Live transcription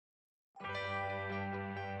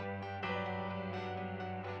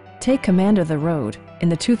Take command of the road in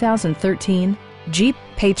the 2013 Jeep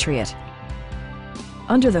Patriot.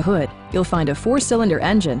 Under the hood, you'll find a 4-cylinder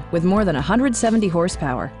engine with more than 170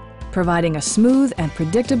 horsepower, providing a smooth and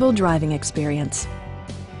predictable driving experience.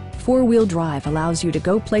 4-wheel drive allows you to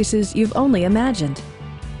go places you've only imagined.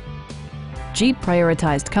 Jeep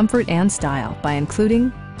prioritized comfort and style by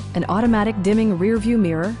including an automatic dimming rearview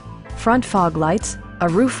mirror, front fog lights, a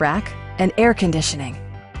roof rack, and air conditioning.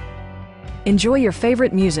 Enjoy your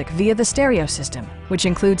favorite music via the stereo system, which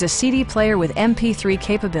includes a CD player with MP3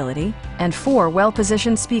 capability and 4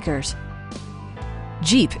 well-positioned speakers.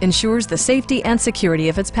 Jeep ensures the safety and security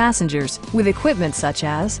of its passengers with equipment such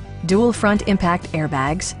as dual front impact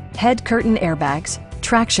airbags, head curtain airbags,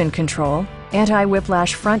 traction control,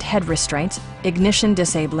 anti-whiplash front head restraints, ignition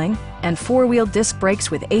disabling, and 4-wheel disc brakes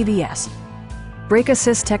with ABS. Brake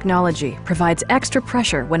Assist technology provides extra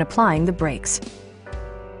pressure when applying the brakes.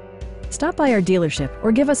 Stop by our dealership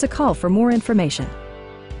or give us a call for more information.